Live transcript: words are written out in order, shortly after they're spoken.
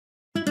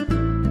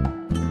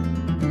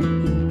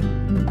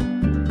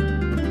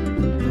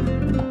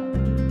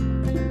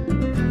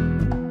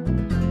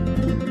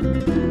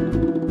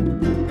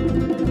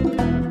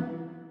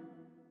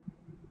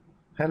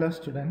Hello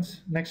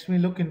students. Next we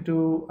look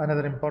into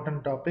another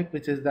important topic,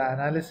 which is the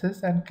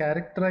analysis and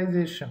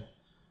characterization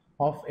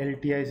of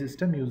LTI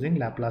system using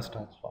Laplace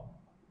transform.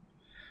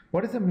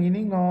 What is the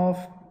meaning of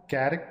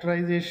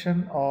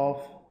characterization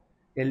of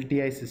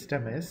LTI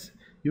system is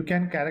you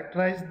can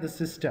characterize the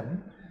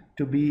system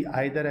to be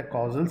either a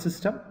causal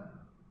system,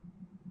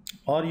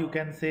 or you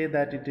can say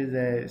that it is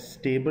a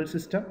stable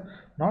system,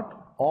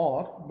 not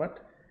or but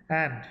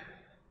and.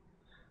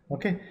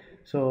 Okay,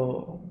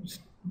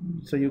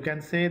 so you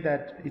can say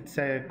that it's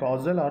a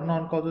causal or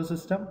non-causal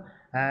system,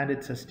 and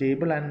it's a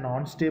stable and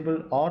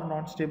non-stable or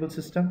non-stable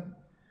system.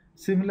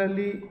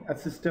 Similarly, a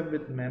system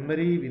with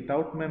memory,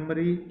 without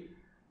memory,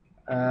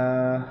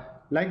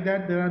 like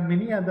that there are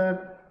many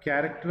other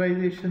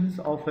characterizations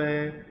of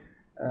a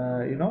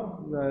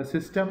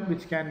system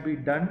which can be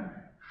done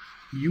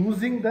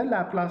using the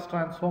Laplace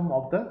transform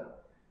of the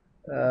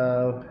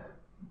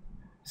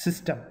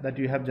system that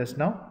you have just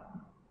now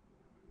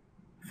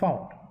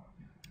found.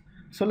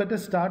 So let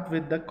us start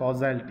with the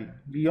causality.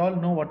 We all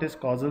know what is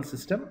causal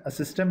system. A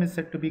system is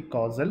said to be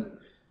causal.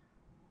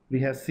 We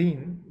have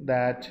seen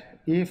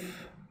that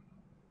if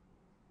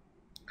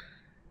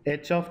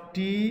h of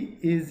t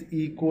is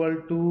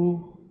equal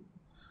to,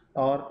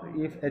 or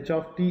if h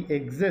of t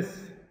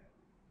exists,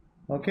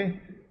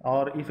 okay,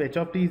 or if h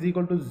of t is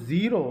equal to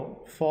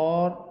 0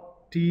 for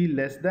t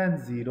less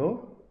than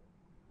 0,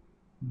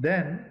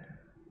 then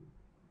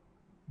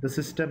the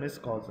system is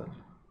causal.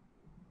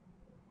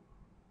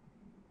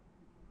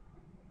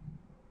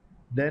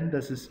 Then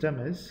the system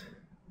is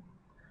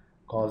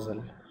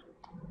causal.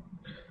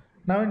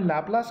 Now in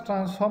Laplace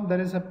transform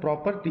there is a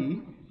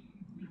property,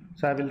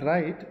 so I will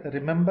write,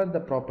 remember the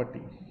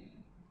property.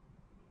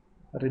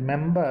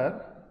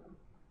 Remember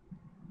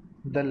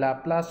the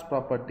Laplace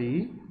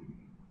property.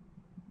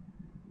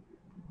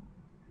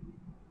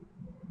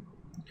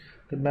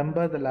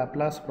 Remember the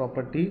Laplace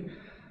property.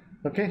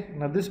 Okay,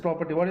 now this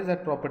property, what is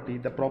that property?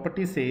 The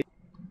property says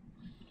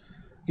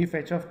if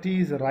h of t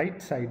is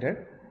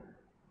right-sided,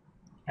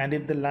 and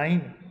if the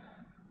line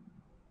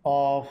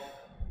of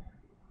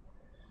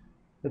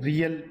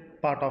real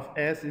part of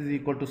S is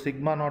equal to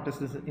sigma naught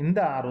S is in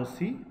the ROC,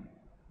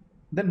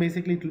 then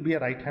basically it will be a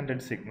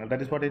right-handed signal.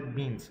 That is what it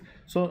means.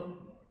 So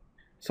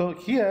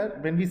here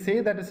when we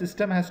say that a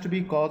system has to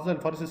be causal,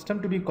 for a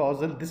system to be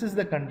causal, this is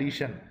the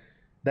condition.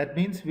 That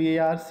means we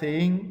are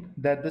saying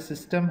that the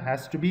system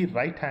has to be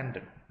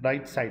right-handed,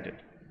 right-sided.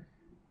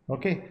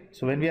 Okay,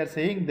 so when we are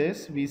saying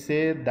this, we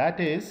say that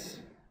is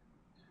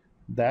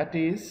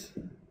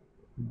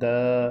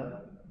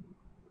the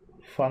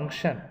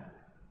function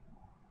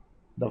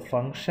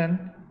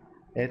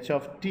h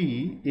of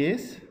t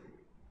is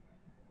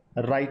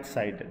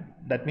right-sided.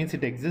 That means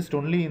it exists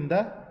only in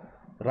the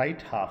right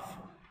half,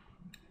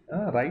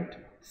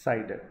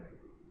 right-sided.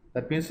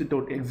 That means it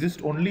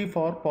exists only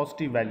for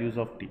positive values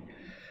of t.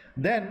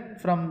 Then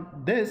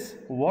from this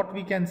what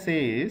we can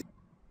say is,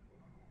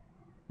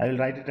 I will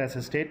write it as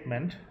a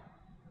statement,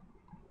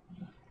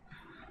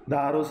 the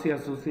ROC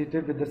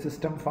associated with the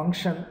system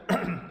function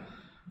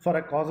for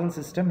a causal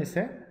system is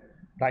a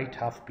right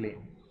half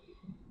plane.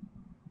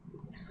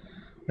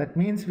 That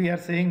means we are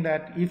saying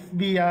that if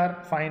we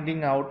are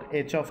finding out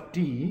h of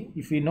t,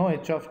 if we know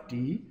h of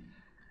t,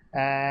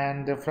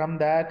 and from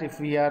that if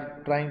we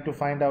are trying to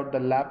find out the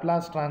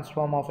Laplace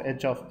transform of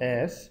h of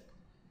s,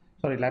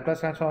 Laplace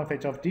transform of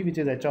h of t, which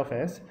is h of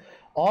s,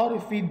 or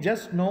if we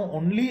just know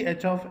only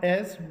h of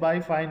s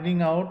by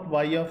finding out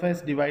y of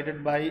s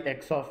divided by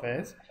x of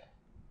s,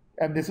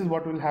 and this is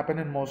what will happen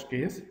in most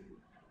cases.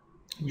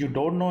 You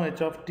don't know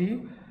h of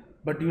t,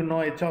 but you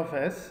know h of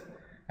s,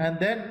 and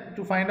then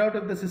to find out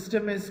if the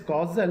system is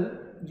causal,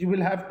 you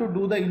will have to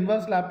do the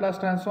inverse Laplace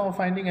transform of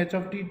finding h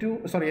of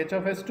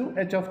s to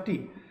h of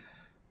t.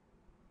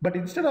 But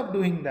instead of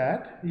doing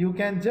that, you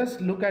can just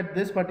look at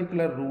this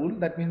particular rule.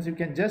 That means you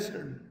can just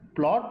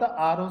plot the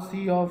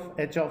ROC of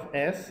h of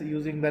s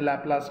using the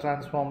Laplace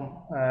transform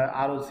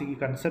ROC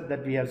concept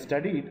that we have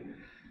studied,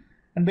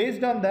 and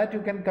based on that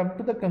you can come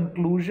to the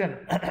conclusion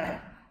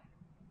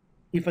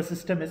if a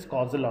system is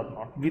causal or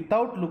not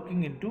without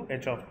looking into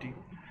h of t.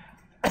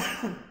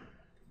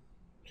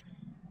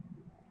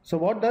 So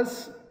what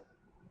does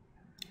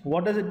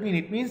it mean?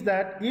 It means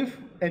that if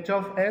h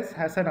of s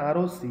has an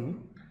ROC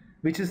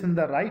which is in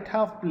the right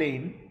half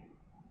plane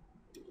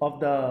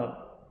of the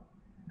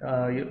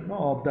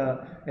of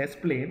the S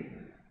plane,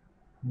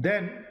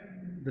 then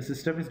the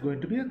system is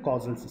going to be a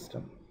causal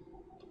system.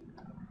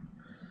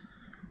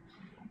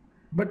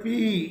 But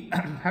we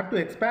have to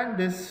expand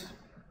this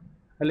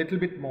a little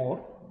bit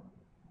more,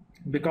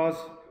 because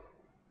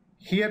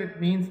here it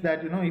means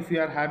that if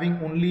you are having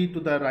only to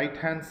the right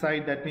hand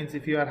side, that means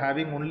if you are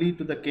having only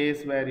to the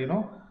case where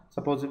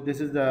suppose if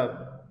this is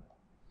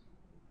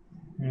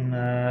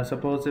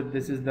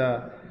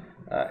the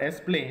S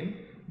plane,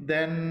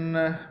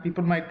 then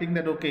people might think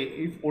that okay,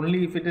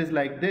 if it is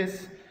like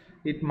this,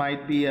 it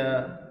might be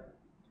a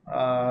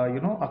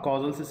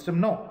causal system.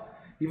 No,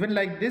 even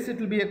like this it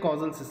will be a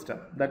causal system.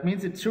 That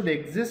means it should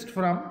exist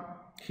from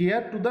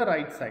here to the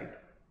right side.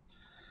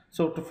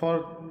 So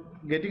for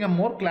getting a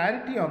more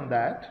clarity on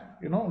that,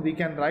 we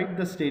can write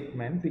the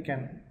statement, we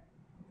can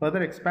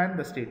further expand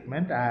the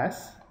statement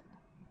as,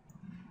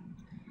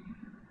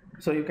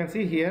 so you can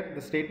see here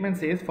the statement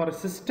says for a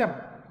system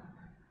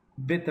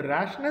with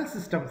rational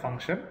system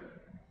function,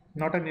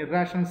 not an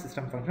irrational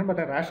system function but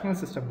a rational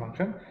system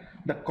function,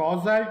 the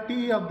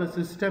causality of the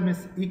system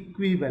is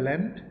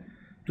equivalent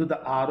to the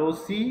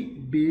ROC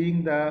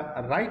being the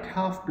right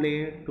half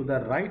plane to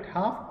the right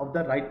half of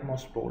the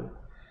rightmost pole.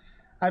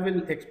 I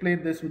will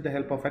explain this with the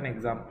help of an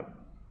example.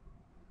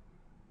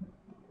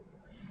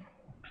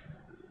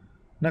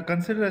 Now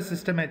consider a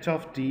system h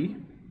of t.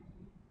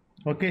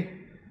 Okay,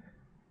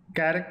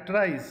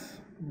 characterize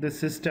the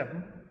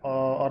system,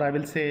 or I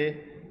will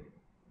say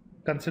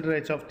consider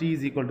h of t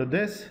is equal to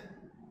this.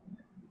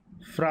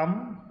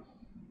 From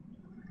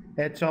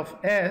h of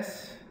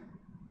s,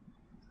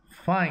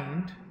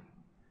 find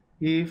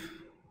if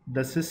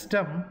the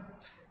system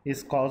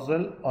is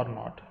causal or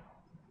not.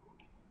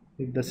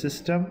 If the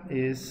system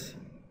is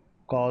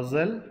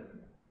causal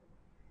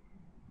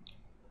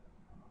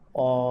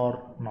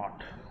or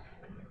not.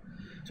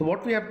 So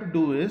what we have to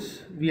do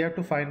is we have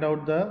to find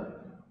out the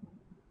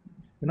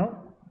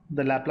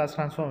Laplace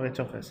transform of h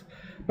of s.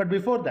 But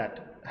before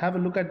that, have a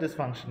look at this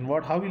function.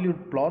 How will you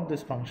plot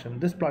this function?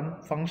 This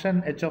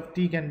function h of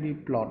t can be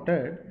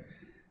plotted.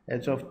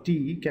 H of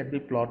t can be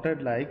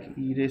plotted like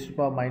e raised to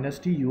power minus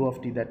t u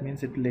of t. That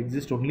means it will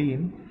exist only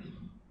in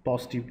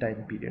positive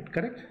time period,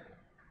 correct?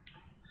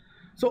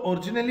 So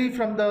originally,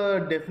 from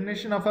the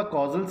definition of a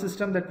causal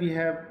system that we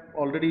have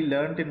already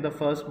learnt in the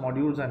first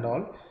modules and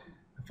all,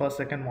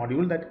 second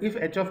module, that if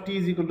h of t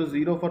is equal to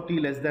 0 for t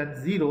less than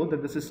 0,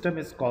 then the system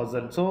is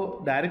causal.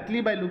 So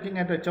directly by looking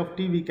at h of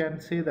t, we can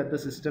say that the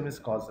system is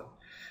causal.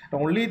 The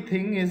only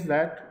thing is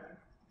that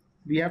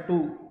we have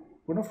to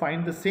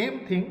find the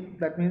same thing.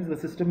 That means the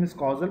system is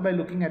causal by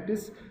looking at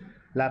its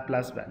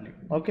Laplace value.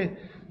 Okay,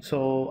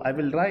 so I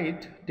will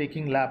write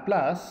taking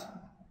Laplace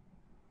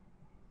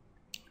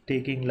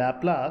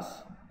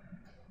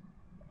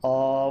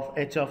of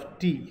h of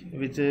t,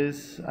 which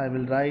is, I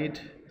will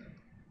write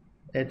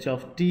h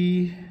of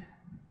t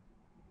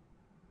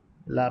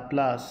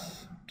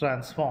Laplace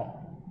transform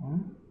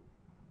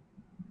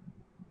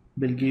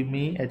will give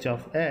me h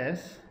of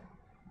s.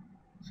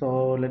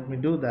 So let me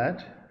do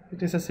that.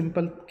 It is a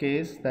simple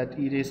case that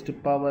e raised to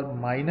power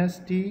minus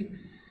t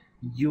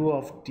u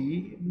of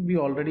t. We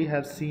already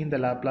have seen the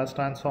Laplace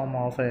transform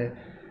of a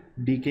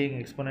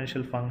decaying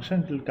exponential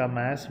function. It will come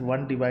as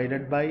 1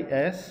 divided by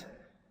s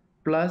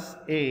plus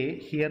a.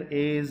 Here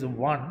a is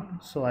 1,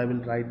 so I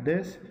will write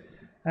this,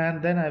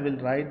 and then I will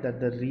write that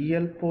the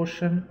real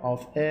portion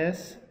of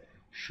s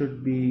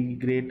should be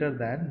greater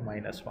than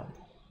minus 1.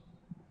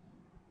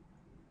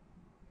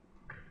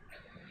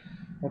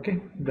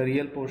 Okay, the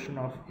real portion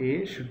of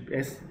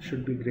s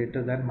should be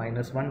greater than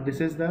minus 1.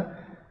 This is the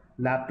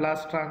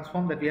Laplace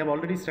transform that we have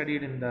already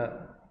studied in the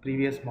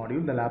previous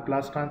module, the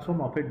Laplace transform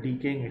of a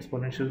decaying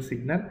exponential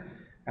signal,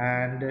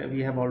 and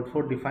we have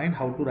also defined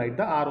how to write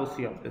the ROC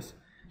of this.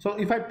 So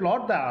if I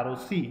plot the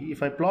ROC,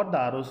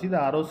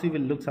 the ROC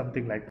will look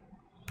something like that.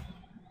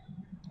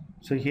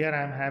 So here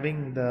I am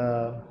having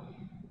the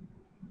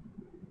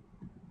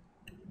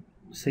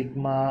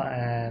sigma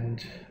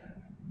and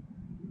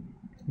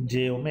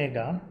j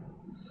omega,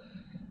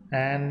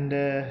 and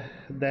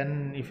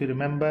then if you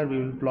remember, we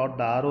will plot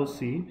the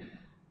ROC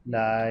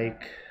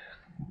like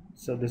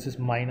so. This is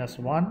minus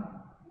 1,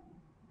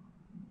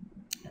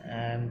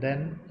 and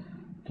then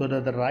to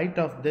the right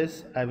of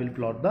this I will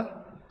plot the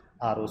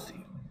ROC.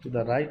 To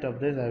the right of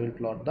this I will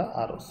plot the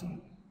ROC.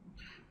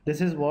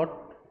 This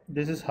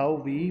is how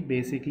we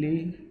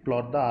basically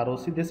plot the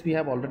ROC. This we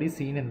have already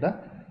seen in the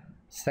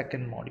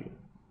second module.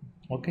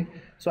 Okay,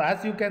 so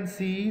as you can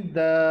see,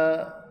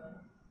 the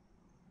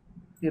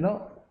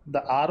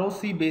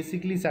ROC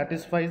basically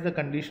satisfies the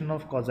condition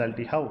of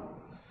causality. How?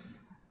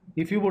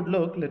 If you would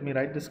look, let me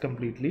write this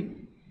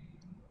completely.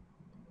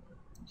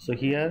 So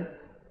here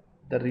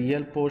the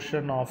real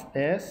portion of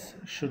s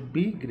should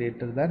be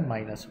greater than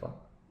minus 1.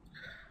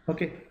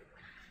 Okay,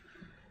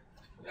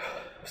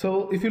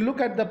 so if you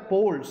look at the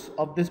poles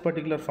of this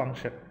particular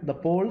function, the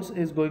poles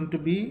is going to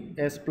be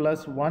s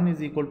plus 1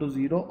 is equal to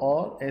 0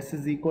 or s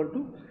is equal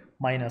to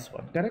minus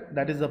 1, correct?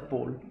 That is the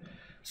pole.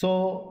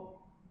 So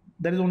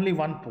there is only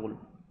one pole.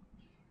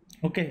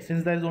 Okay,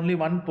 since there is only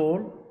one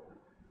pole,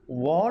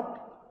 what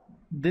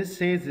this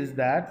says is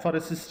that for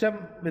a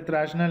system with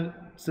rational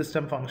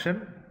system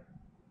function,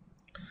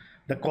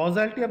 the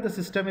causality of the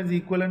system is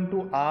equivalent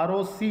to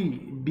ROC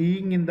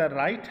being in the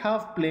right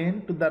half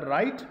plane to the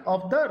right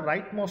of the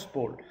rightmost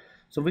pole.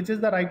 So which is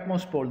the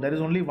rightmost pole? There is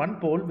only one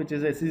pole, which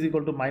is s is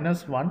equal to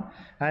minus 1,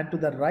 and to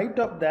the right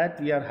of that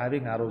we are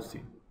having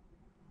ROC.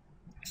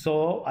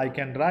 So I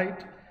can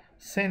write,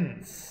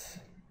 since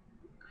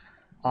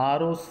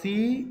ROC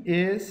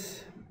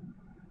is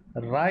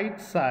right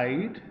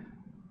side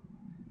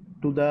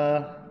to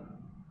the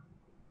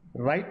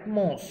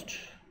rightmost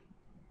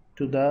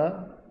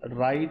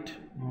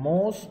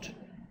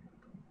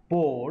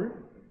pole,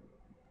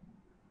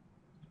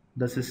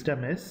 the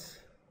system is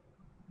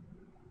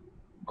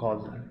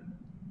causal.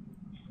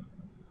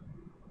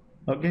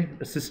 Okay,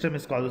 the system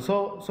is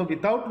causal. So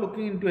without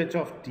looking into h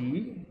of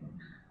t,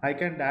 I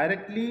can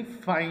directly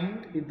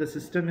find if the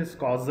system is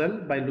causal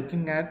by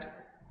looking at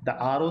the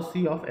ROC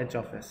of h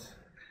of s.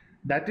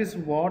 That is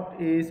what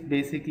is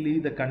basically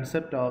the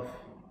concept of,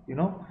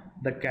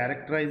 the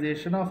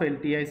characterization of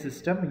LTI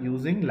system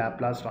using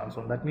Laplace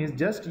transform. That means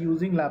just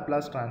using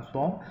Laplace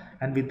transform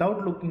and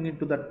without looking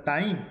into the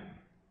time,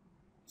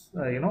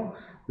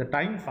 the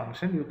time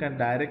function, you can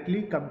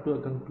directly come to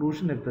a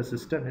conclusion if the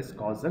system is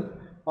causal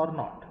or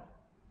not.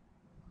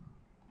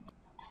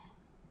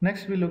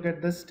 Next, we look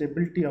at the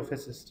stability of a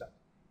system.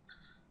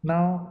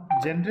 Now,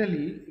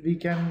 generally, we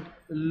can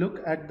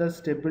look at the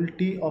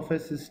stability of a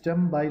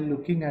system by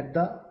looking at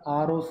the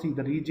ROC,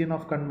 the region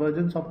of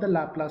convergence of the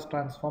Laplace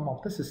transform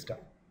of the system.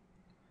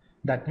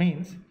 That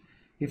means,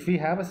 if we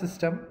have a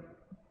system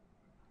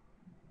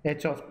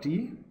h of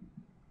t,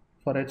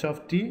 for h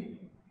of t,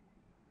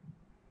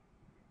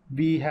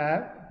 we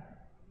have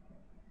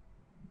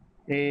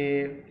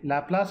a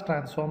Laplace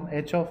transform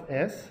h of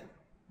s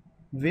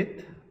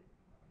with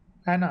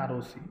an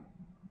ROC.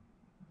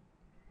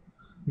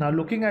 Now,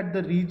 looking at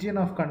the region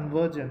of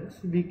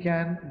convergence, we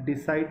can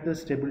decide the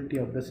stability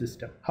of the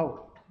system.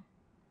 How?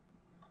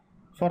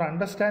 For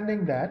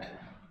understanding that,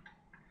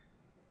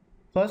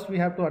 first we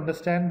have to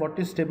understand what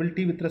is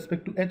stability with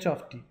respect to h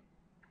of t.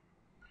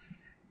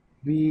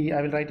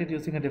 I will write it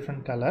using a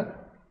different color.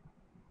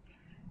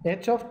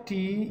 H of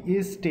t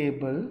is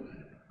stable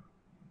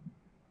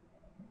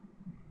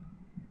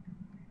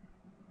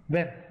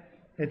when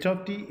h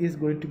of t is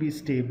going to be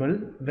stable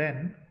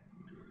when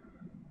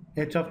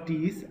h of t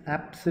is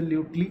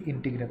absolutely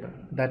integrable.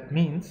 That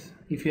means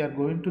if you are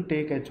going to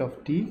take h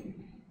of t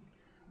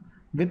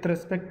with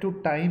respect to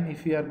time,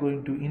 if you are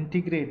going to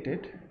integrate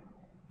it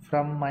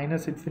from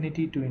minus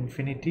infinity to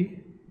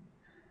infinity,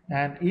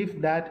 and if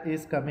that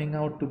is coming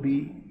out to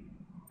be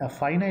a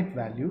finite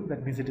value,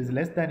 that means it is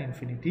less than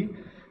infinity,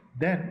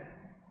 then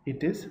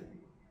it is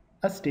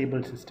a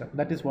stable system.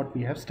 That is what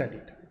we have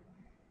studied.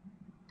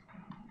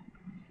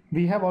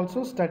 We have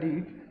also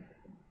studied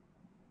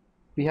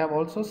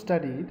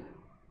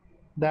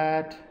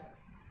that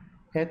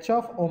h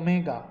of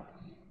omega,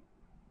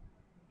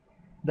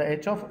 the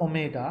h of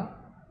omega,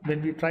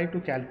 when we try to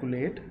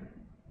calculate,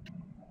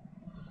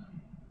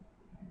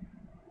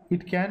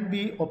 it can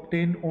be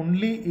obtained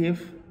only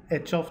if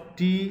h of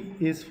t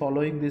is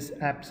following this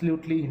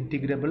absolutely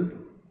integrable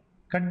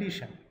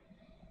condition.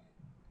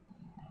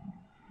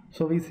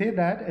 So we say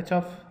that h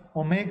of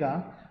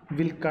omega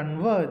will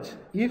converge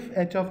if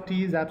h of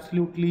t is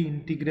absolutely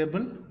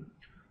integrable,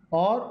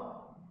 or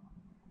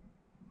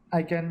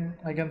I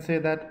can say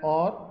that,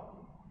 or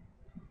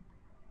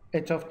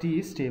h of t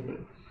is stable.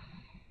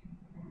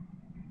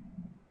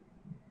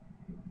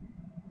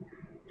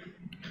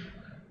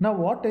 Now,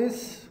 what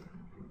is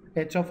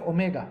h of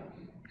omega?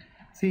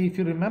 See, if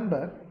you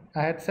remember,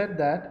 I had said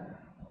that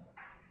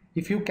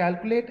if you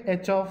calculate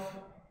h of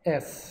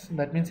s,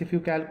 that means if you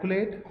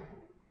calculate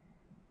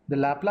the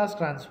Laplace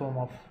transform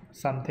of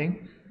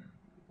something,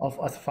 of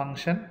a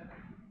function,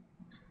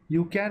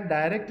 you can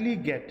directly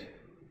get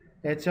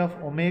h of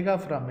omega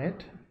from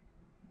it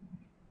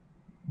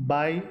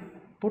by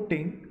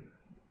putting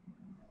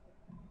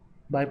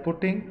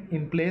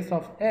in place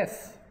of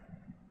s.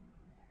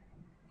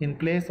 In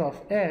place of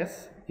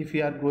s, if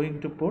you are going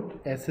to put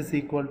s is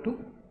equal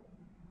to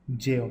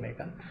j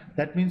omega,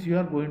 that means you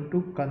are going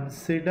to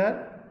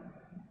consider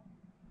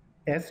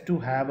s to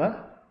have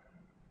a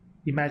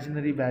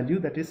imaginary value,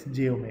 that is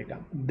j omega.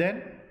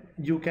 Then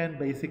you can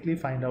basically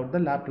find out the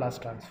Laplace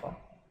transform.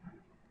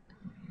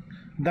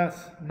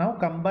 Thus, now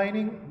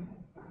combining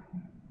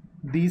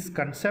these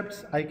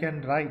concepts, I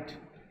can write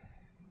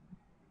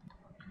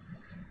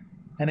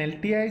an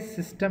LTI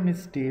system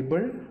is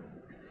stable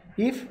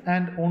if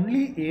and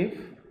only if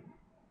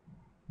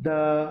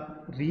the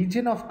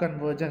region of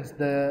convergence,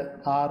 the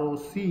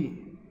ROC,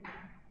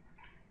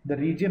 the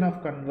region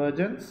of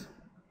convergence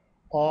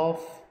of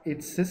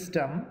its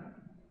system.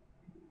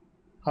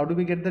 How do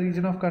we get the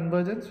region of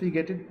convergence? We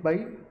get it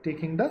by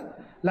taking the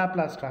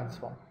Laplace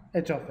transform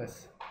h of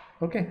s.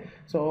 Okay,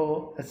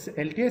 so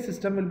LTI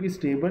system will be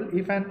stable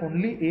if and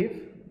only if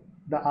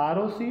the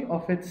ROC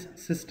of its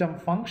system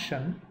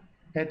function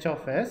h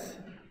of s,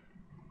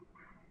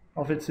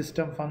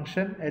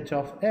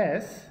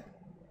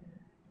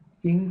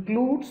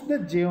 includes the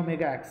j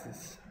omega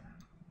axis,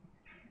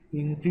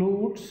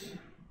 includes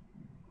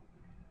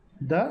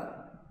the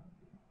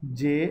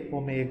j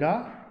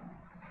omega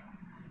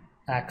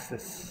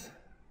axis.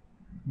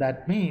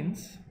 That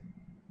means,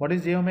 what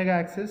is j omega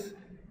axis?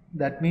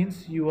 That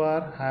means you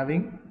are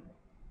having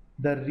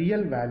the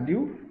real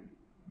value,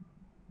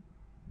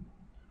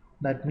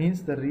 that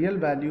means the real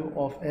value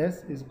of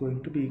s is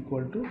going to be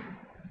equal to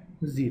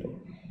 0.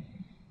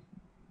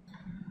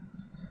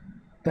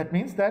 That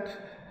means that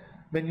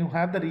when you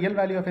have the real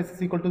value of s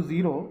is equal to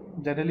 0,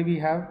 generally we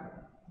have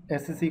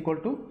s is equal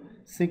to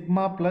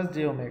sigma plus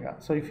j omega.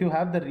 So if you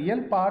have the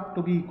real part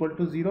to be equal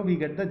to 0, we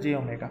get the j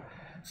omega.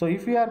 So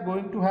if we are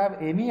going to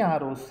have any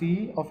ROC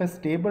of a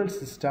stable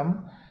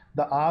system,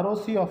 the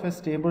ROC of a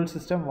stable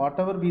system,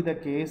 whatever be the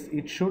case,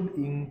 it should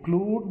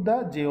include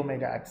the j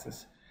omega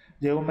axis.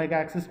 J omega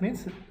axis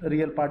means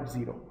real part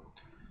 0.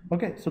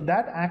 Okay, so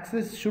that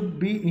axis should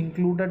be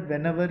included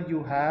whenever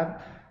you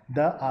have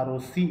the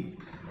ROC.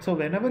 So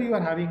whenever you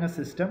are having a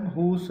system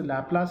whose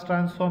Laplace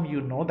transform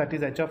you know, that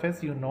is h of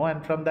s you know,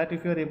 and from that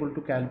if you are able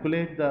to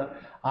calculate the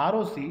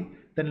ROC,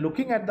 then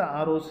looking at the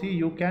ROC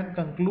you can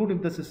conclude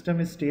if the system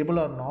is stable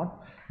or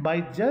not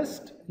by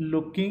just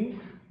looking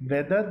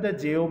whether the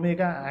j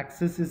omega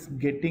axis is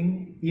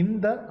getting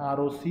in the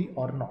ROC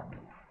or not.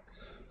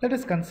 Let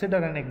us consider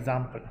an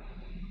example.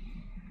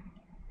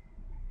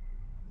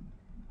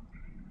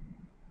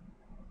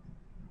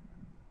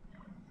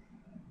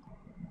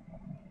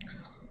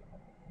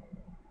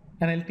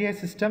 An LTI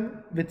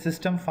system with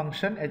system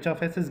function h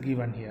of s is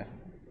given here.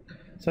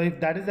 So if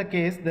that is the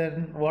case,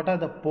 then what are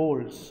the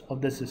poles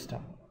of the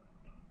system?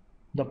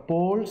 The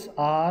poles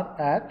are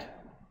at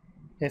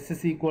s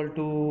is equal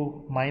to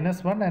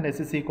 -1 and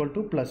s is equal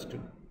to +2.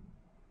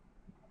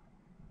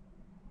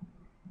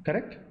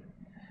 Correct?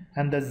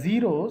 And the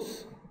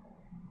zeros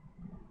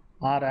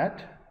are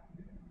at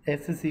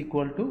s is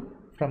equal to,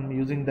 from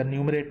using the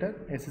numerator,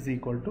 s is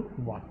equal to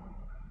 1.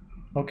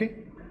 Okay?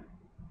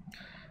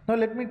 Now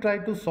let me try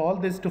to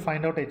solve this to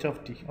find out h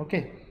of t.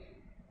 Okay,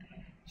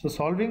 so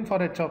solving for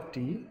h of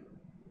t,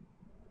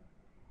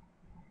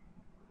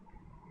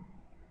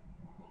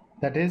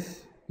 that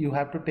is, you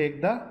have to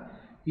take the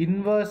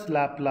inverse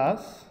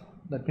Laplace,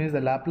 that means the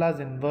Laplace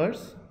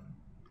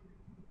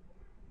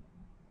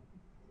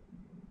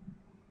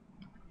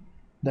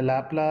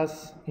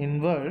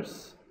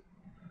inverse,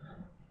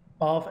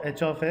 of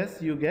h of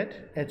s, you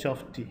get h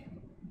of t.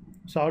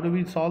 So how do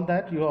we solve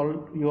that? You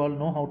all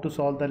know how to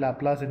solve the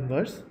Laplace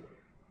inverse.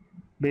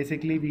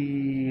 Basically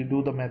we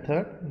do the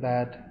method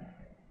that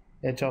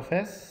h of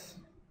s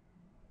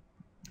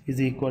is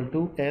equal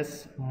to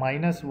s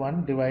minus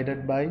 1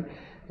 divided by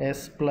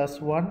s plus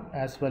 1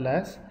 as well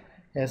as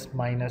s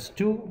minus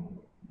 2,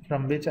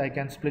 from which I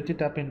can split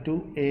it up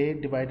into a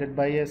divided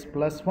by s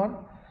plus 1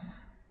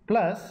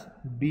 plus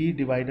b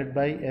divided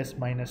by s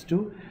minus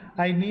 2.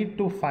 I need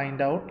to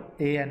find out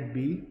a and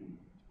b.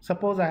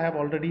 Suppose I have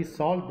already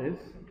solved this,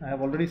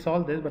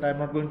 but I am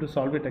not going to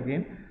solve it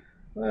again.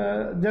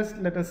 Just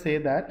let us say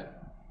that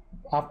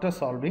after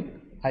solving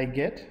I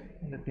get,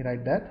 let me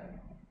write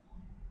that,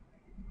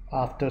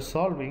 after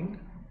solving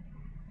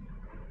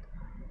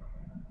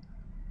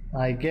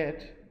I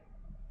get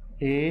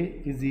a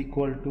is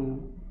equal to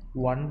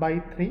 1 by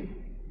 3,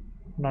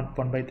 not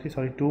 1 by 3,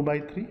 sorry, 2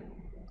 by 3,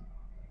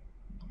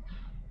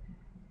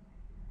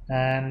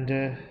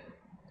 and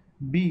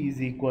b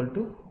is equal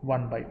to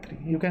 1 by 3.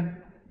 You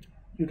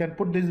can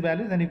put these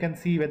values and you can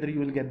see whether you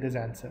will get this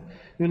answer.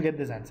 You will get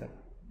this answer.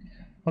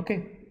 Okay,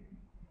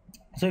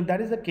 so if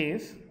that is the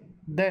case,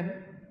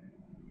 then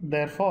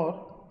therefore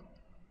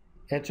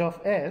h of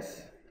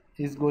s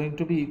is going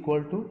to be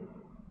equal to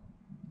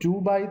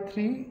 2 by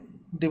 3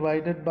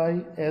 divided by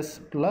s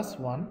plus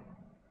 1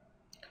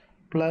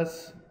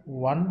 plus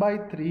 1 by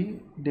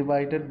 3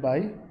 divided by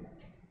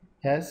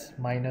s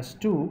minus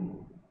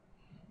 2,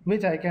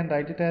 which I can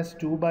write it as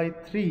 2 by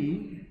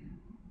 3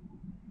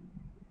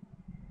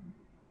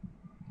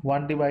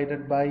 1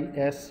 divided by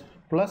s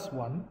plus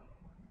 1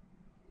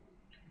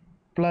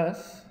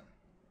 plus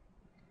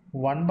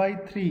 1 by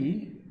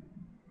 3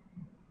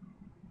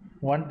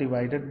 1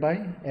 divided by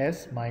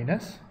s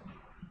minus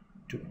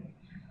 2.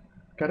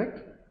 Correct?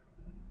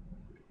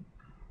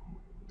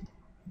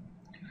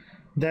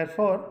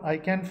 Therefore I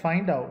can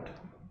find out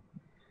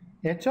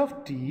h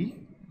of t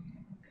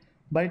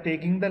by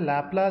taking the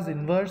Laplace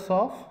inverse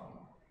of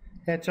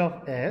h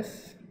of s,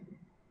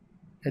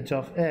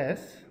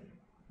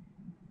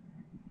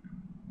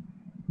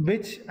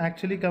 which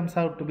actually comes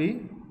out to be,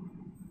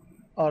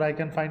 or I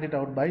can find it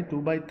out by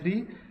 2 by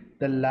 3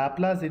 the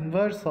Laplace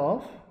inverse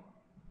of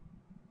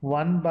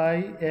 1 by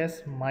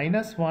s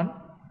minus 1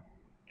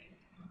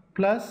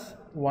 plus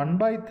 1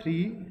 by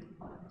 3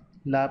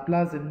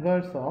 Laplace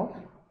inverse of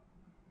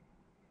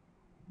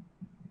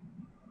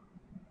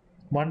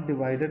 1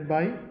 divided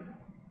by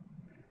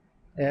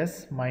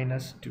s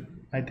minus 2.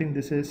 I think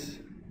this is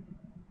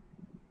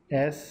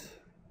s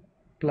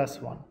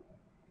plus 1.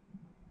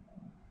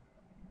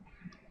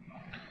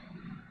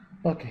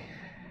 Okay.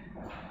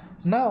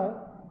 Now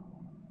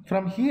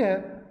from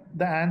here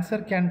the answer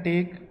can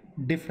take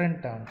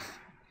different terms.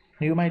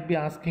 You might be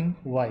asking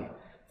why.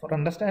 For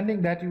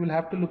understanding that, you will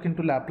have to look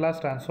into Laplace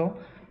transform,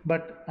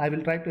 but I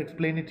will try to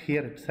explain it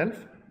here itself.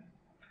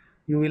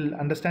 You will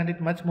understand it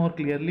much more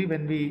clearly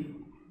when we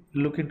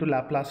look into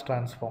Laplace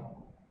transform.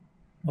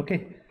 Okay,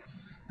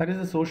 that is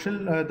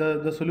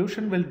the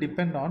solution will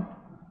depend on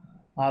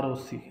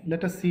ROC.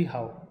 Let us see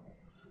how.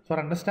 For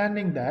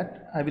understanding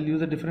that, I will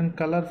use a different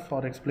color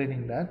for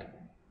explaining that.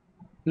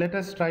 Let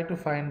us try to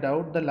find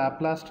out the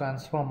Laplace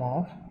transform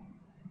of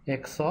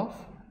x of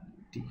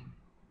t.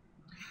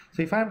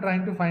 So if I am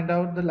trying to find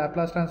out the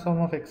Laplace transform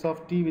of x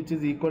of t, which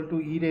is equal to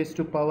e raised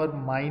to power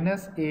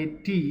minus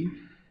at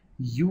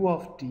u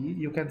of t,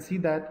 you can see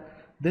that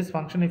this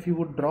function, if you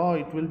would draw,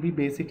 it will be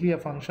basically a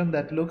function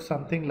that looks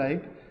something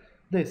like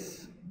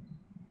this.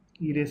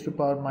 E raised to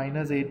power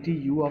minus at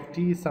u of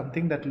t is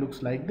something that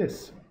looks like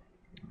this,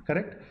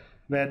 correct?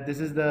 Where this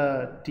is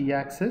the t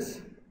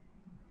axis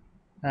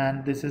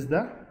and this is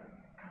the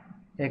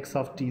x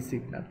of t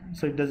signal.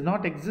 So it does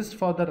not exist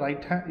for the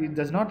it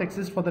does not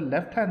exist for the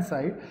left hand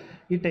side,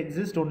 it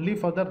exists only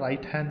for the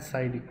right hand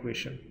side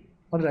equation,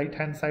 or right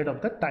hand side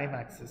of the time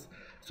axis.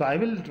 So I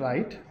will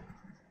write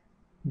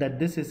that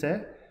this is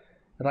a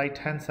right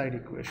hand side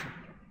equation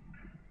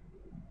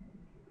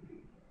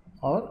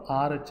or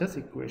RHS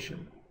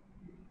equation.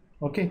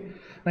 Okay,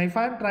 now if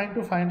I am trying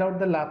to find out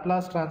the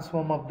Laplace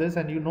transform of this,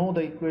 and you know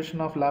the equation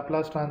of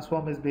Laplace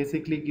transform is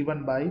basically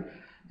given by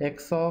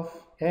x of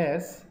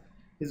s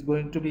is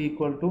going to be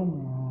equal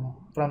to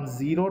from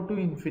 0 to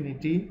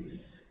infinity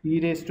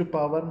e raised to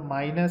power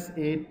minus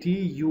at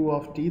u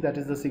of t, that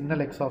is the signal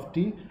x of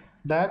t,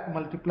 that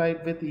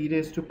multiplied with e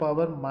raised to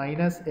power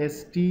minus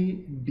st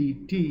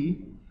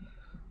dt.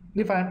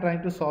 If I am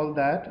trying to solve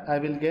that, I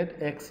will get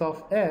x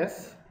of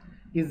s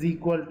is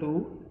equal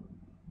to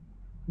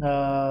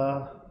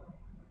 1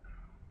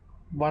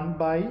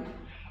 by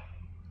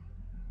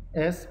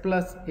s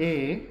plus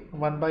a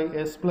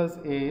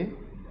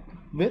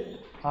with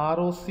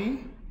ROC,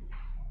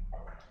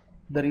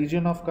 the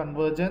region of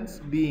convergence,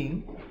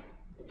 being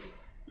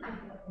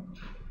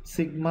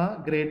sigma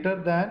greater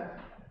than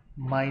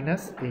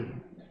minus a.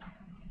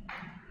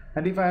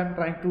 And if I am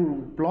trying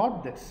to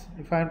plot this,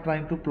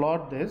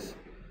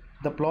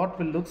 the plot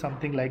will look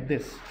something like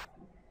this.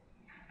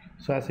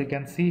 So as you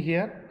can see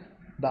here,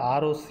 the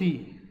ROC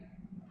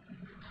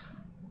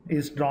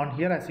is drawn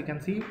here. As you can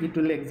see, it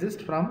will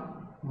exist from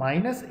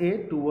minus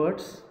a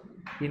towards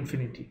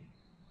infinity.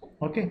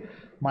 Okay,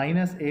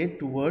 minus a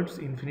towards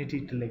infinity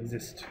it will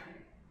exist.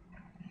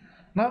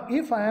 Now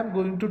if I am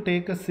going to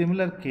take a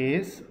similar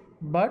case,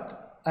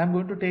 but I am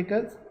going to take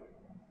a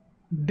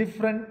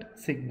different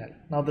signal.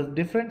 Now the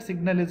different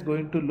signal is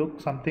going to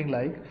look something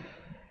like,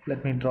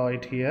 let me draw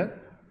it here.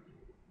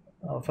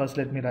 First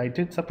let me write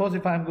it. Suppose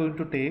if I am going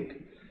to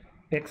take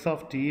x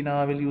of t,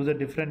 now I will use a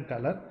different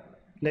color.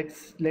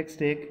 Let's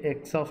take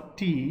x of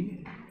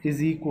t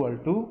is equal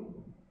to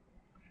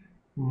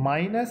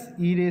minus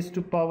e raised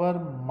to power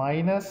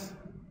minus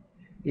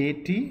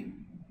at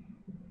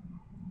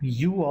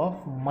u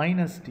of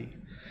minus t.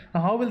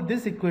 Now how will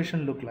this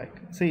equation look like?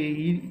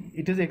 Say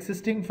it is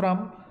existing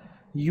from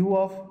u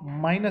of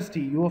minus t.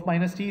 U of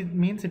minus t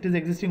means it is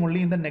existing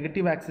only in the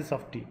negative axis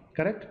of t,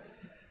 correct?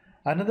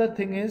 Another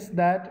thing is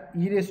that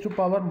e raised to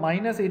power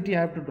minus at I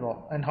have to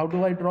draw. And how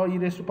do I draw e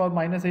raised to power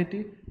minus at?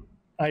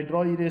 I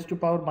draw e raised to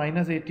power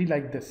minus at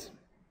like this,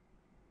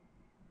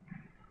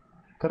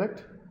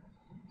 correct?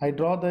 I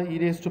draw the e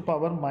raised to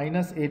power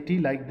minus at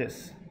like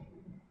this.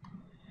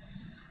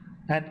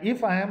 And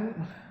if I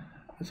am,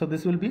 so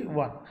this will be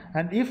 1.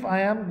 And if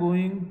I am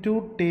going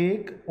to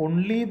take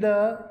only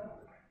the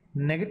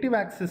negative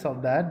axis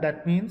of that,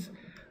 that means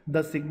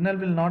the signal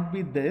will not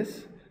be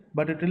this,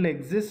 but it will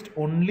exist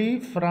only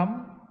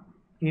from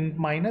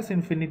minus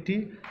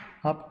infinity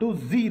up to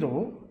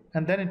 0,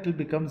 and then it will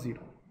become 0.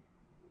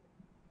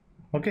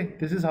 Okay,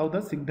 this is how the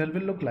signal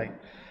will look like.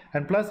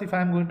 And plus, if I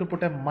am going to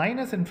put a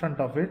minus in front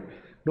of it,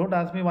 don't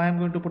ask me why I am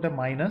going to put a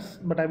minus,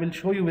 but I will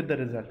show you with the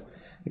result.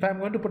 If I am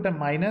going to put a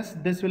minus,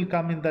 this will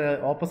come in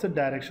the opposite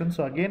direction.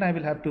 So again, I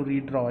will have to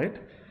redraw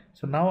it.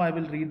 So now I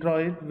will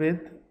redraw it with,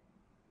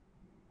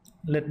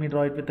 let me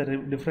draw it with a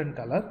different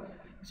color.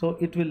 So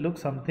it will look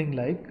something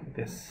like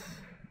this.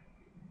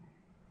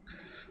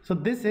 So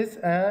this is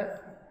a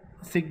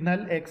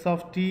signal x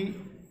of t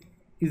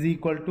is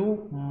equal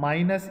to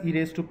minus e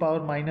raised to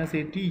power minus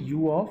at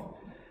u of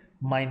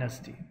minus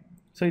t.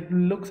 So it will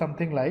look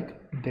something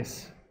like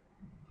this.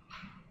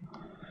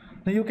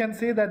 Now you can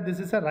say that this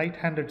is a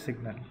right-handed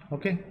signal.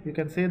 Okay, you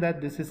can say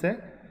that this is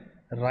a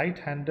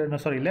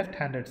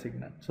left-handed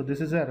signal. So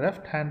this is a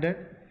left-handed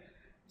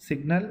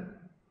signal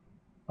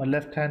or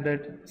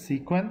left-handed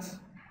sequence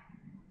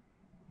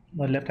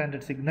or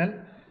left-handed signal,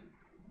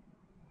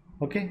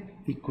 okay,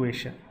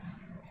 equation.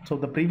 So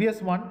the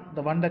previous one,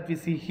 the one that we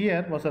see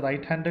here, was a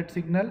right-handed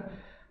signal,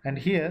 and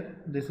here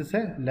this is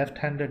a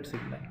left-handed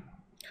signal.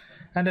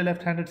 And a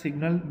left-handed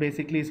signal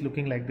basically is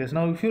looking like this.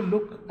 Now if you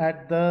look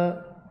at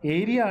the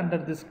area under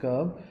this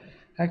curve,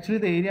 actually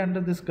the area under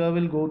this curve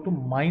will go to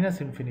minus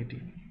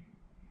infinity.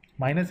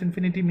 Minus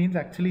infinity means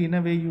actually in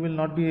a way you will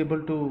not be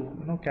able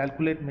to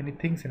calculate many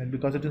things in it,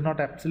 because it is not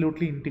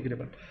absolutely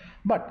integrable.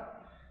 But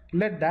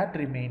let that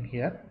remain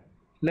here.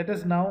 Let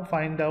us now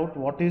find out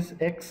what is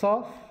x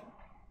of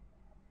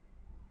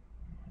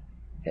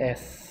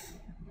s.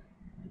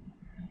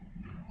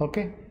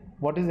 Okay,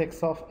 what is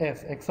x of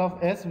s? X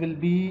of s will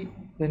be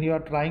when you are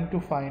trying to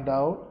find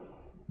out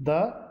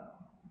the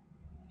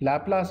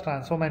Laplace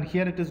transform, and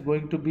here it is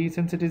going to be,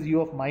 since it is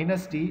u of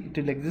minus t, it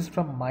will exist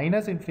from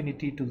minus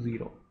infinity to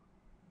 0.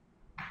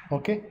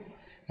 Okay,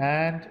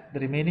 and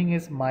the remaining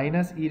is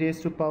minus e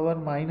raised to power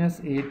minus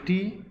at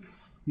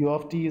u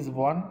of t is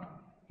 1,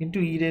 into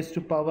e raised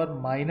to power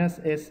minus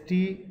st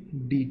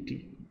dt.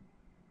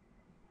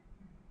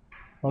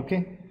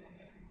 Okay,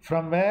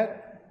 from where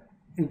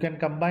you can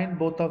combine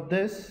both of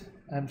this,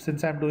 and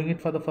since I'm doing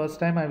it for the first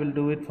time, I will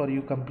do it for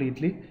you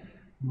completely.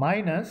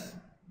 Minus,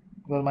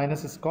 well,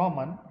 minus is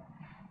common,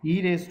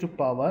 e raised to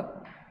power,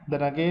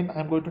 then again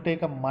I'm going to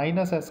take a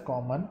minus as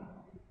common,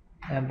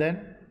 and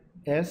then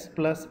s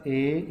plus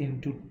a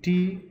into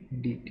t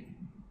dt.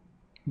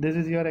 This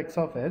is your x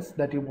of s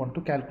that you want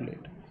to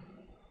calculate,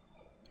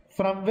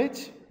 from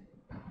which,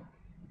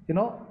 you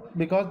know,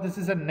 because this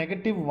is a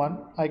negative one,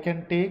 I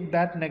can take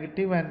that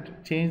negative and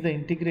change the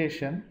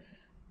integration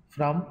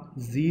from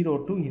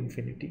 0 to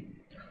infinity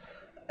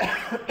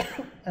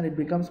and it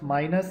becomes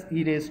minus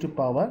e raised to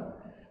power,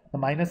 the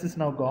minus is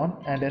now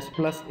gone, and s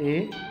plus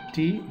a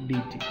t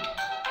dt.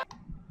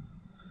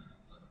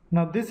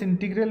 Now this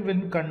integral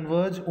will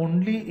converge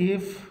only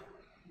if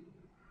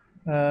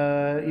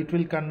it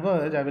will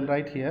converge, I will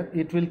write here,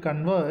 it will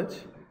converge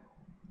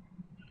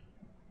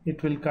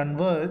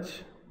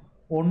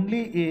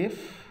only if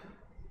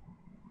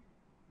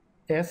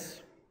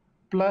s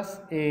plus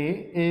a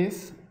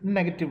is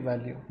negative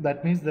value.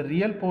 That means the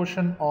real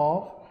portion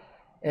of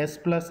s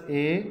plus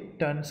a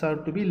turns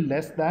out to be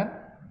less than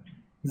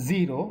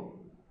 0,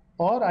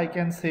 or I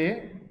can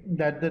say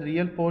that the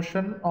real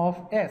portion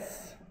of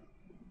s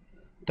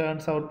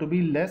turns out to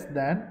be less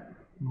than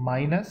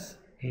minus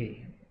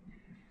a.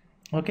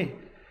 Okay,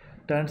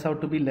 turns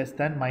out to be less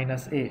than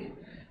minus a.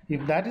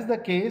 If that is the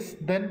case,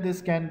 then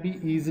this can be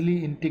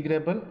easily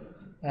integrable,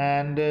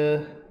 and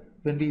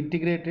when we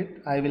integrate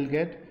it, I will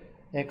get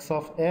x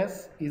of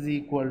s is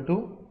equal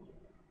to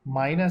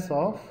minus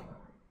of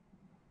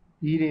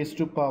e raised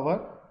to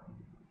power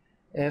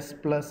s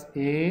plus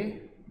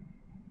a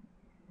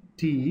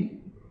t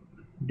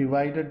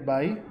divided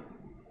by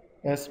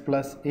s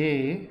plus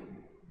a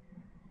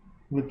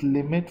with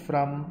limit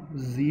from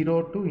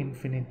 0 to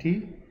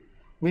infinity,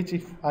 which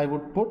if I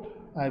would put,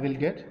 I will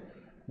get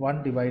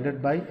 1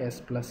 divided by s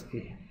plus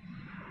a.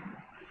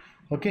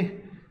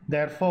 Okay,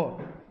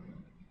 therefore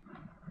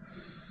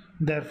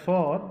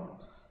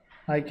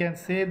I can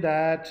say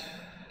that,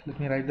 let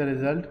me write the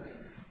result,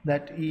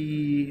 that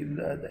the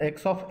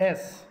x of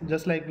s,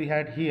 just like we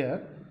had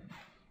here,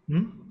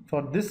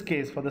 for this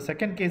case, for the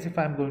second case, if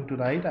I am going to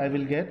write, I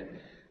will get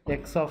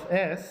x of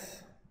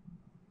s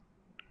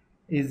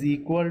is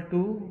equal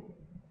to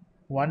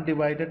 1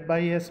 divided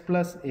by s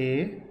plus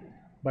a,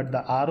 but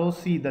the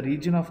ROC, the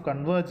region of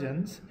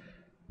convergence,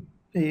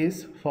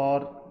 is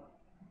for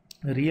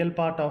real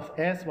part of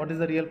s. What is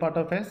the real part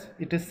of s?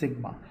 It is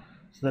sigma.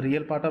 So the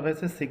real part of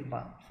s is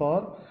sigma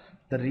for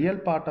the real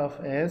part of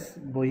s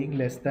going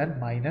less than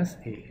minus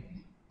a,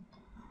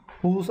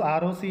 whose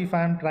ROC, if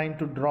I am trying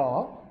to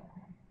draw,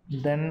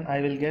 then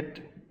I will get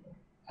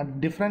a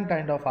different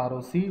kind of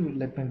ROC.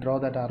 Let me draw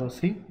that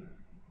ROC.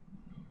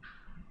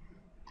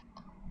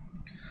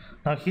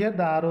 Now here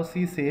the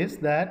ROC says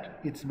that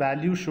its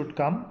value should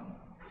come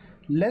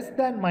less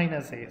than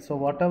minus a. So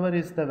whatever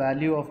is the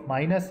value of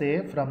minus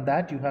a, from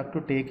that you have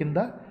to take in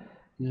the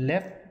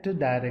left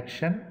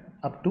direction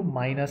up to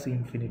minus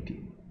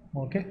infinity.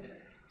 Okay,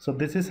 so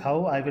this is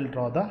how I will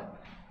draw the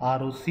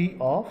ROC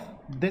of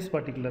this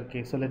particular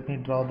case. So let me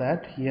draw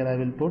that. Here I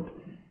will put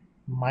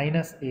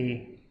minus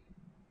a,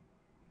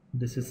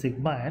 this is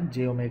sigma, and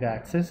j omega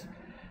axis,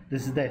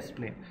 this is the s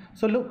plane.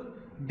 So look,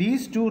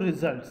 these two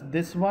results,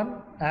 this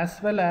one as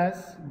well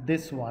as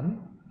this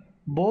one,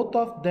 both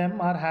of them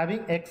are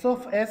having x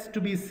of s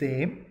to be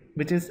same,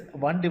 which is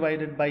 1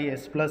 divided by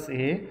s plus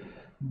a,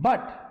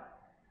 but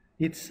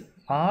its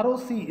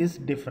ROC is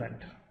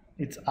different.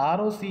 Its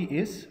ROC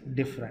is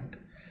different.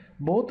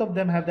 Both of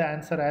them have the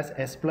answer as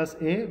s plus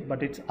a,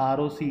 but its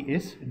ROC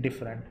is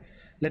different.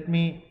 Let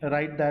me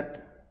write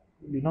that,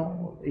 you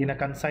know, in a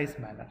concise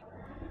manner.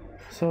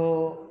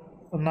 So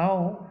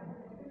now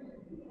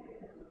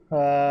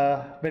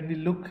when we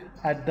look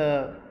at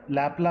the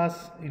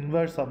Laplace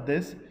inverse of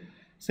this,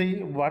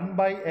 see, 1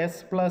 by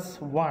s plus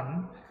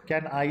 1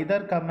 can either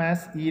come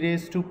as e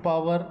raised to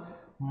power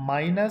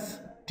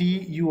minus t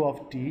u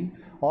of t,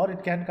 or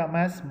it can come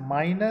as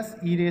minus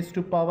e raised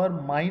to power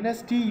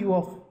minus t u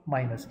of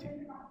minus t.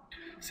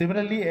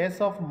 Similarly,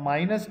 s of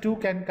minus 2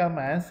 can come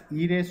as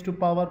e raised to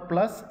power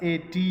plus a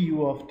t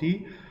u of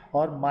t,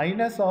 or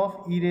minus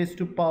of e raised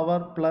to power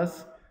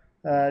plus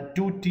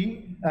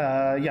 2t,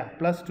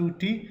 plus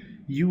 2t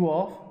u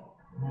of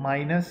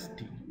minus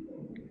t.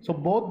 So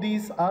both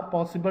these are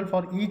possible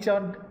for each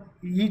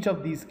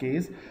of these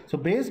cases. So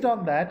based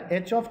on that,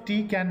 h of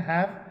t can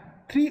have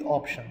 3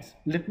 options.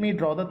 Let me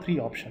draw the 3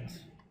 options.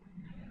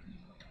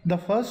 The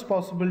first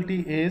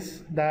possibility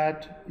is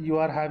that you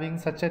are having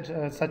such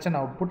an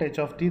output h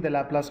of t, the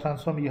Laplace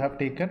transform you have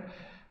taken,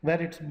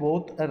 where it's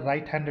both a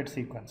right-handed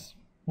sequence.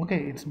 Okay,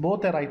 it's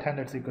both a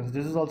right-handed sequence.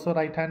 This is also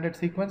right-handed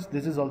sequence,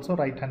 this is also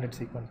right-handed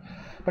sequence.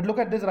 But look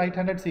at this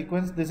right-handed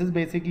sequence, this is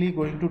basically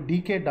going to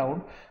decay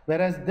down,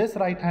 whereas this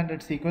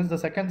right-handed sequence, the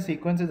second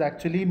sequence, is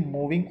actually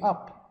moving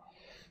up.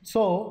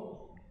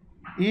 So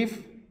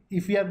if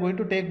if we are going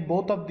to take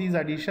both of these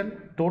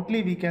addition,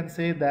 totally we can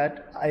say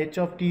that h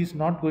of t is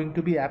not going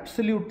to be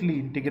absolutely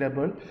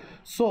integrable.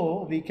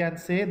 So we can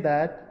say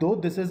that though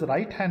this is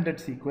right-handed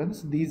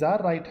sequence, these are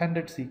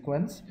right-handed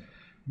sequence,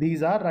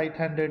 these are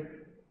right-handed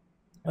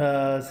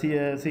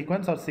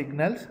sequence or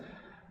signals,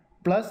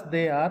 plus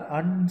they are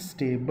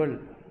unstable.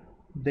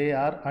 They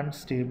are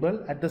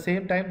unstable. At the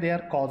same time, they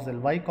are causal.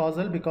 Why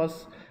causal?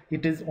 Because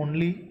it is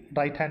only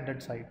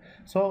right-handed side.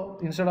 So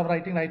instead of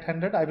writing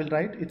right-handed, I will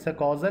write it's a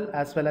causal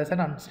as well as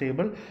an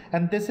unstable.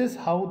 And this is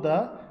how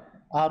the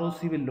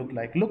ROC will look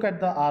like. Look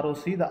at the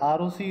ROC. The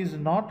ROC is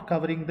not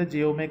covering the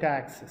j omega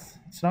axis.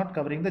 It's not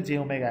covering the j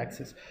omega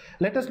axis.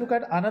 Let us look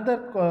at another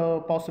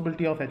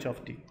possibility of h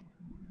of t.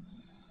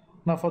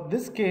 Now for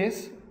this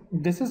case,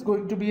 this is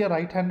going to be a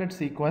right-handed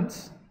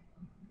sequence,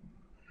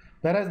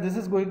 whereas this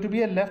is going to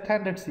be a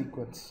left-handed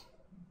sequence.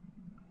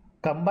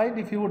 Combined,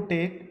 if you would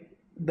take,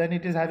 then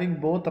it is having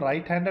both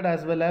right-handed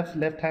as well as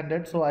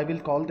left-handed. So I will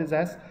call this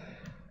as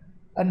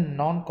a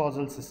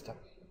non-causal system.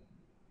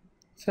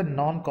 It's a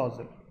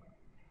non-causal.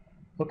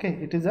 Okay,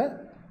 it is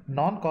a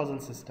non-causal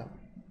system.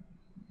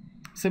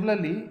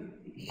 Similarly,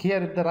 here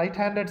at the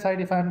right-handed side,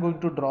 if I am going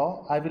to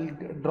draw, I will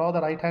draw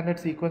the right-handed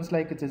sequence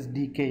like it is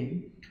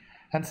decaying.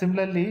 And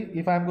similarly,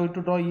 if I am going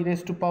to draw e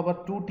raised to power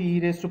 2t, e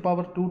raised to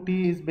power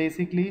 2t is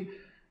basically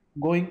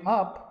going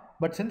up.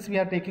 But since we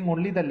are taking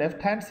only the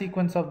left hand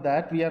sequence of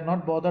that, we are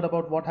not bothered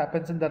about what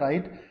happens in the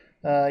right.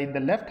 In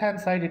the left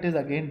hand side, it is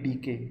again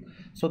decaying.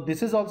 So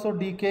this is also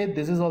decay,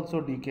 this is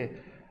also decay.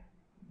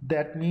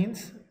 That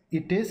means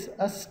it is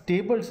a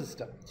stable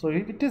system. So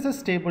it is a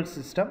stable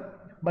system,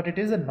 but it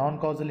is a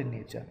non-causal in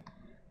nature.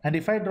 And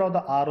if I draw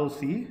the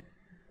ROC,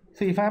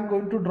 see if I am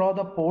going to draw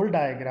the pole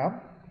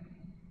diagram,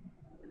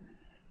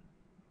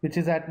 which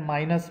is at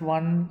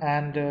 -1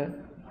 and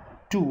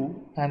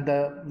 2, and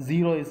the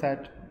 0 is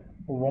at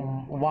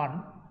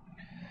 1.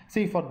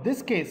 See, for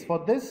this case, for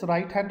this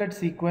right-handed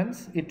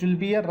sequence, it will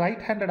be a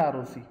right-handed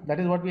ROC. That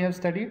is what we have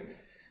studied,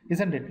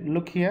 isn't it?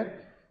 Look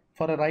here,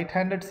 for a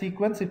right-handed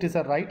sequence, it is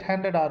a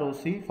right-handed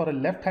ROC. For a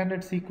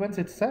left-handed sequence,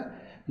 it's a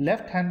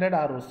left-handed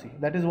ROC.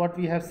 That is what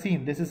we have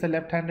seen. This is a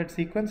left-handed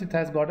sequence. It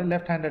has got a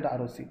left-handed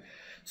ROC.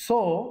 So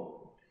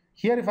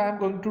here, if I am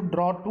going to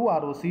draw two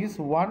ROCs,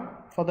 one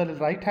for the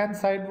right hand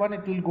side one,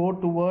 it will go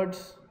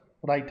towards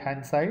right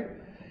hand side,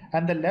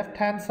 and the left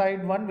hand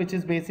side one, which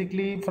is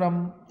basically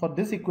from, for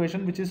this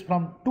equation, which is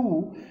from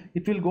 2,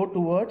 it will go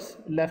towards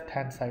left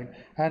hand side,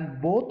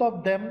 and both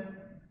of them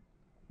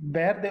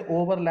where they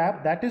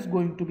overlap, that is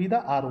going to be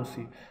the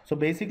ROC. So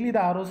basically the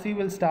ROC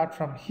will start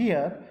from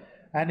here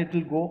and it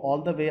will go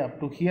all the way up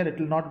to here. It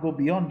will not go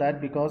beyond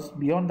that, because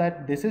beyond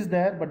that this is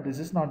there but this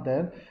is not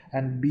there,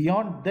 and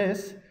beyond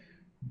this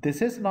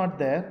is not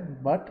there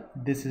but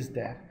this is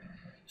there.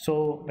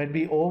 So when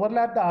we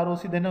overlap the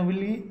ROC, then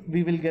only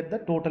we will get the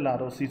total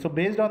ROC. So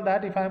based on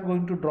that, if I am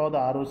going to draw the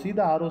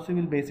ROC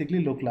will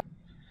basically look like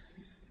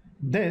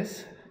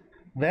this,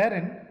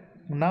 wherein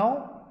now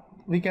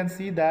we can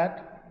see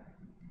that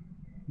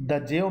the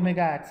j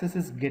omega axis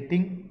is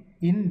getting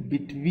in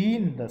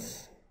between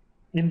this,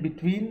 in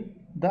between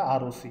the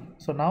ROC.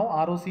 So now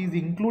ROC is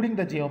including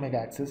the j omega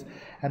axis,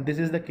 and this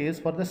is the case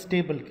for the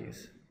stable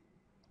case.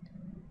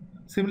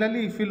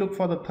 Similarly, if you look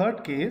for the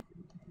third case,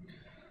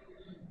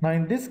 now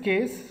in this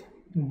case,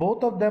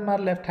 both of them are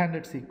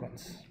left-handed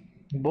sequence.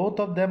 Both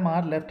of them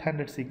are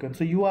left-handed sequence.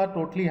 So you are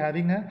totally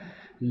having a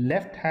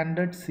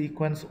left-handed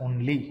sequence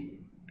only.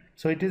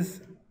 So it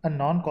is a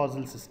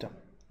non-causal system.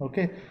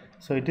 Okay.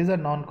 So it is a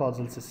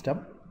non-causal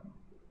system.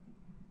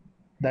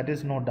 That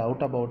is no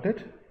doubt about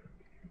it.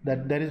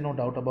 That there is no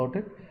doubt about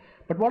it.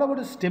 But what about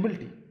the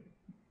stability?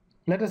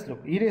 Let us look.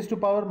 E raised to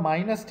power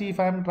minus t, if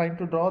I am trying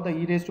to draw, the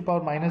e raised to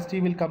power minus t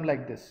will come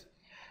like this.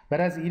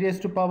 Whereas e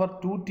raised to power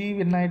 2t,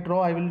 when I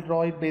draw, I will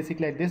draw it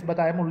basically like this, but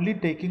I am only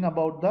taking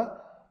about the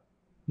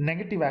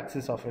negative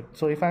axis of it.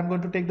 So if I am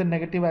going to take the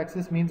negative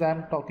axis, means I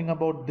am talking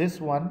about this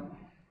one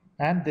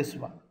and this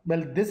one.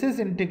 Well, this is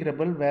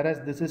integrable,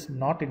 whereas this is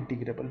not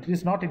integrable. It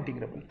is not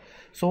integrable.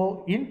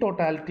 So in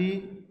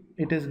totality,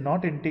 it is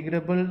not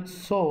integrable.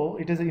 So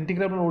it is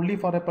integrable only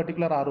for a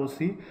particular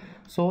ROC.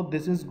 So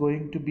this is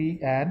going to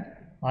be an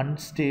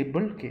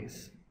unstable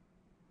case.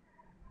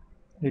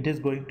 It is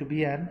going to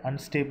be an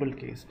unstable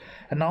case.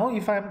 And now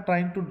if I am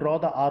trying to draw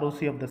the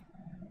ROC of this,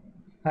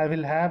 I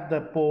will have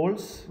the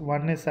poles.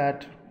 One is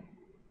at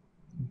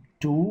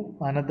 2,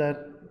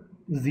 another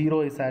 0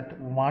 is at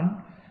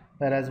 1,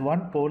 whereas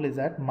one pole is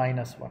at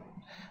 -1.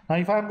 Now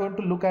if I am going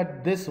to look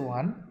at this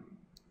one,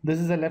 this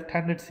is a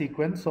left-handed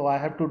sequence, so I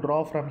have to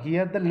draw from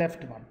here the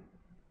left one.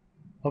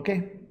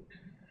 Okay.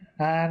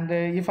 And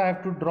if I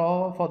have to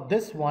draw for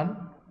this one,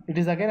 it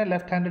is again a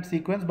left-handed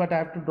sequence, but I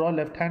have to draw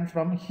left hand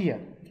from here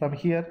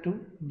to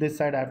this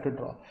side I have to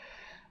draw.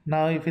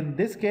 Now if in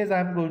this case I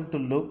am going to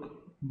look,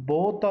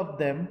 both of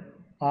them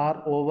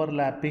are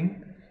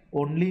overlapping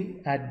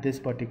only at this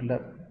particular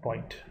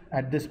point,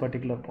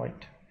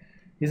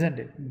 isn't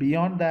it?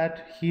 Beyond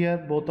that, here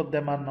both of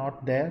them are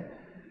not there,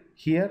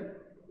 here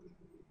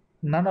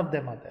none of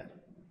them are there.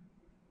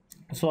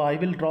 So I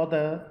will draw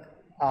the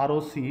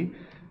ROC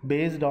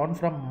based on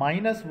from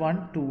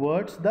 -1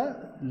 towards the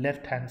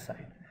left hand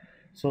side.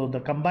 So the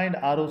combined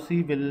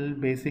ROC will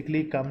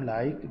basically come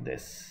like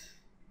this.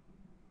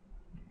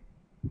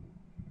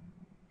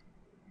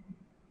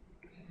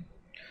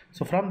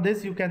 So from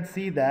this you can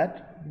see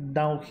that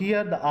now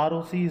here the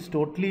ROC is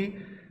totally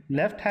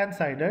left hand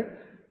sided,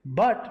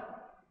 but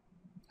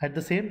at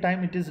the same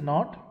time it is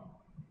not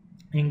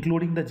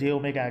including the j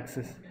omega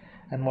axis.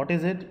 And what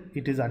is it?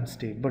 It is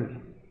unstable,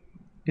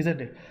 isn't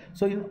it?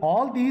 So in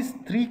all these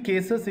three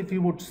cases, if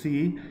you would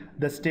see,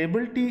 the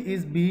stability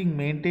is being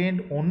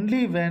maintained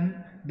only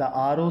when the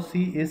ROC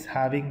is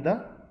having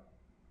the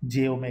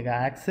j omega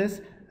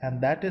axis,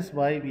 and that is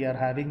why we are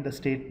having the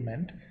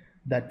statement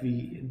that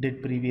we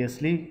did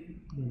previously.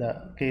 In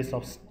the case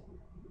of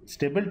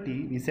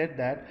stability, we said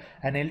that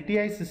an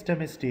LTI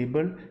system is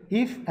stable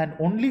if and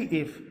only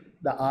if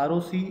the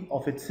ROC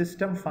of its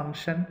system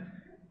function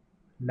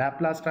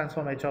Laplace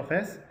transform H of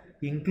S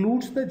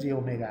includes the j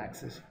omega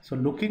axis. So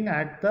looking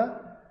at the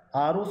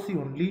ROC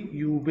only,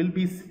 you will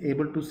be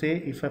able to say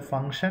if a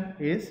function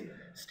is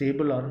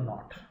stable or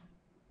not.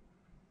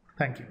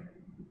 Thank you.